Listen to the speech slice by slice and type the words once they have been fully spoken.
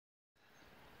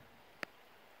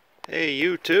Hey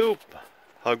YouTube,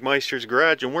 Hugmeister's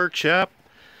Garage and Workshop.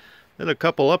 Did a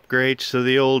couple upgrades to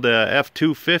the old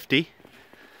F250.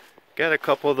 Got a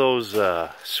couple of those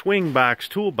swing box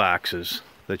toolboxes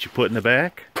that you put in the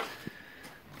back.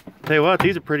 Tell you what,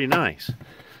 these are pretty nice.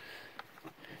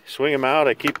 Swing them out,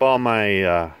 I keep all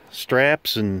my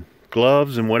straps and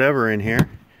gloves and whatever in here.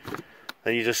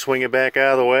 Then you just swing it back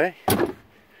out of the way,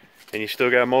 and you still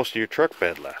got most of your truck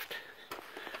bed left.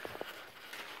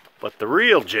 But the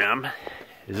real gem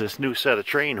is this new set of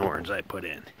train horns I put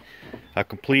in. A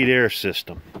complete air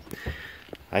system.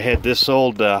 I had this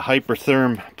old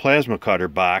Hypertherm plasma cutter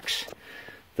box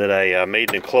that I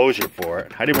made an enclosure for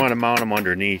it. I didn't want to mount them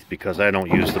underneath because I don't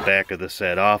use the back of the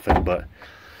set often, but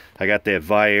I got that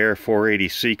Viair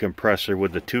 480C compressor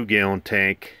with the 2-gallon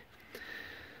tank.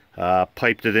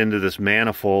 Piped it into this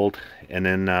manifold, and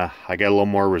then I got a little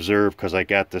more reserve because I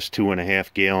got this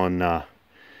 2.5-gallon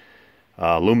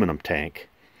aluminum tank,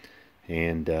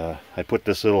 and I put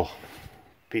this little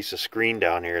piece of screen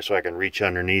down here so I can reach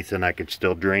underneath and I can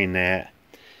still drain that,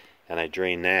 and I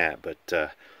drain that.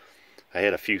 But I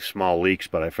had a few small leaks,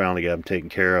 but I finally got them taken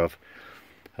care of.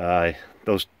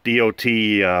 Those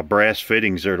DOT brass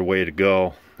fittings are the way to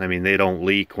go. I mean, they don't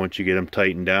leak once you get them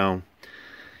tightened down.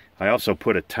 I also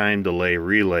put a time delay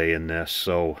relay in this,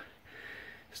 so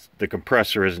the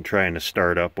compressor isn't trying to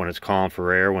start up when it's calling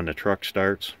for air when the truck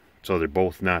starts. So they're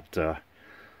both not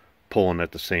pulling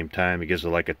at the same time. It gives it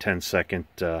like a 10-second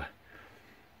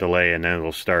delay, and then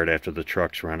it'll start after the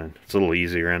truck's running. It's a little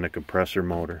easier on the compressor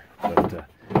motor. But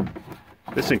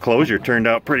this enclosure turned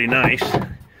out pretty nice.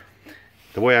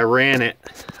 The way I ran it,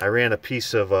 I ran a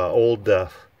piece of old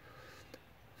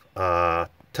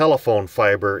telephone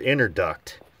fiber inner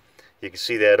duct. You can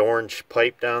see that orange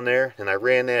pipe down there, and I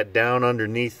ran that down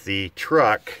underneath the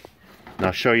truck. And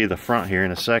I'll show you the front here in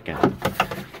a second.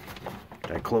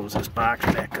 I close this box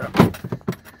back up.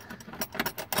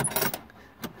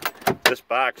 This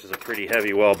box is a pretty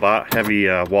heavy wall box,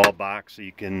 so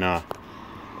you can,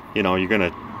 you know, you're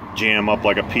gonna jam up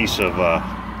like a piece of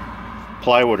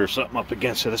plywood or something up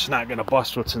against it. It's not gonna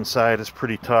bust what's inside. It's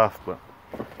pretty tough, but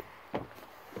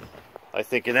I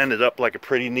think it ended up like a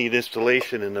pretty neat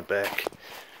installation in the back.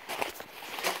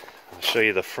 I'll show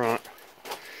you the front.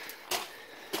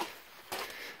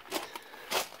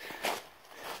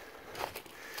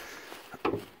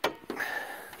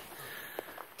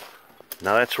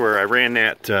 Now that's where I ran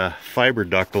that fiber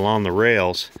duct along the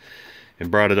rails and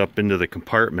brought it up into the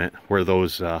compartment where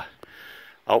those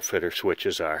outfitter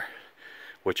switches are,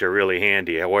 which are really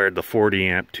handy. I wired the 40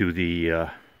 amp to the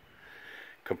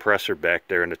compressor back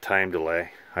there and the time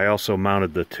delay. I also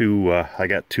mounted the two, I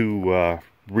got two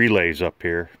relays up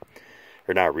here,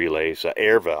 or not relays,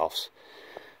 air valves.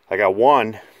 I got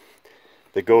one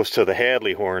that goes to the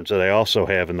Hadley horns that I also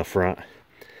have in the front,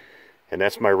 and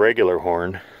that's my regular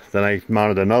horn. Then I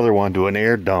mounted another one to an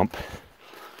air dump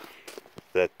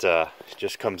that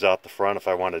just comes out the front if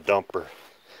I want to dump or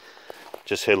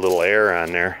just hit a little air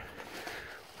on there.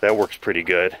 That works pretty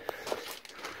good.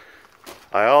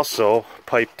 I also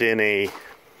piped in a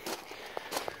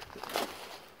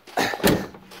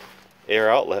air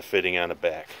outlet fitting on the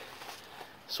back.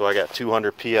 So I got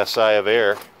 200 psi of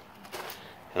air,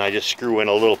 and I just screw in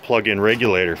a little plug-in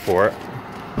regulator for it.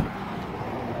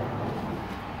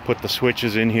 Put the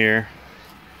switches in here.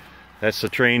 That's the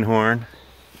train horn,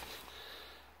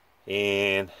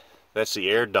 and that's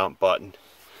the air dump button.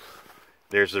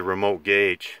 There's the remote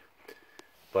gauge.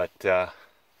 But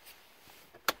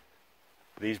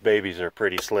these babies are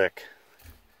pretty slick.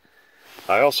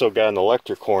 I also got an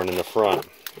electric horn in the front,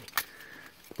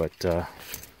 but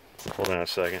hold on a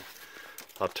second.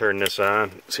 I'll turn this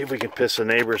on, see if we can piss the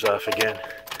neighbors off again.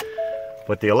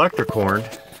 But the electric horn,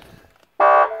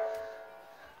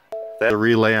 the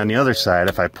relay on the other side,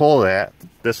 if I pull that,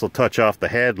 this will touch off the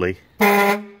Hadley.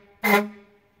 And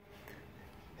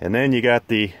then you got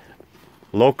the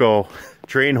Loco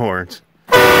train horns.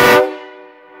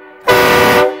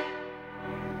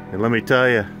 And let me tell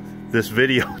you, this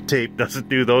videotape doesn't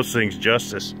do those things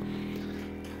justice.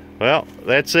 Well,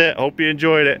 that's it. Hope you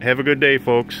enjoyed it. Have a good day,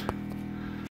 folks.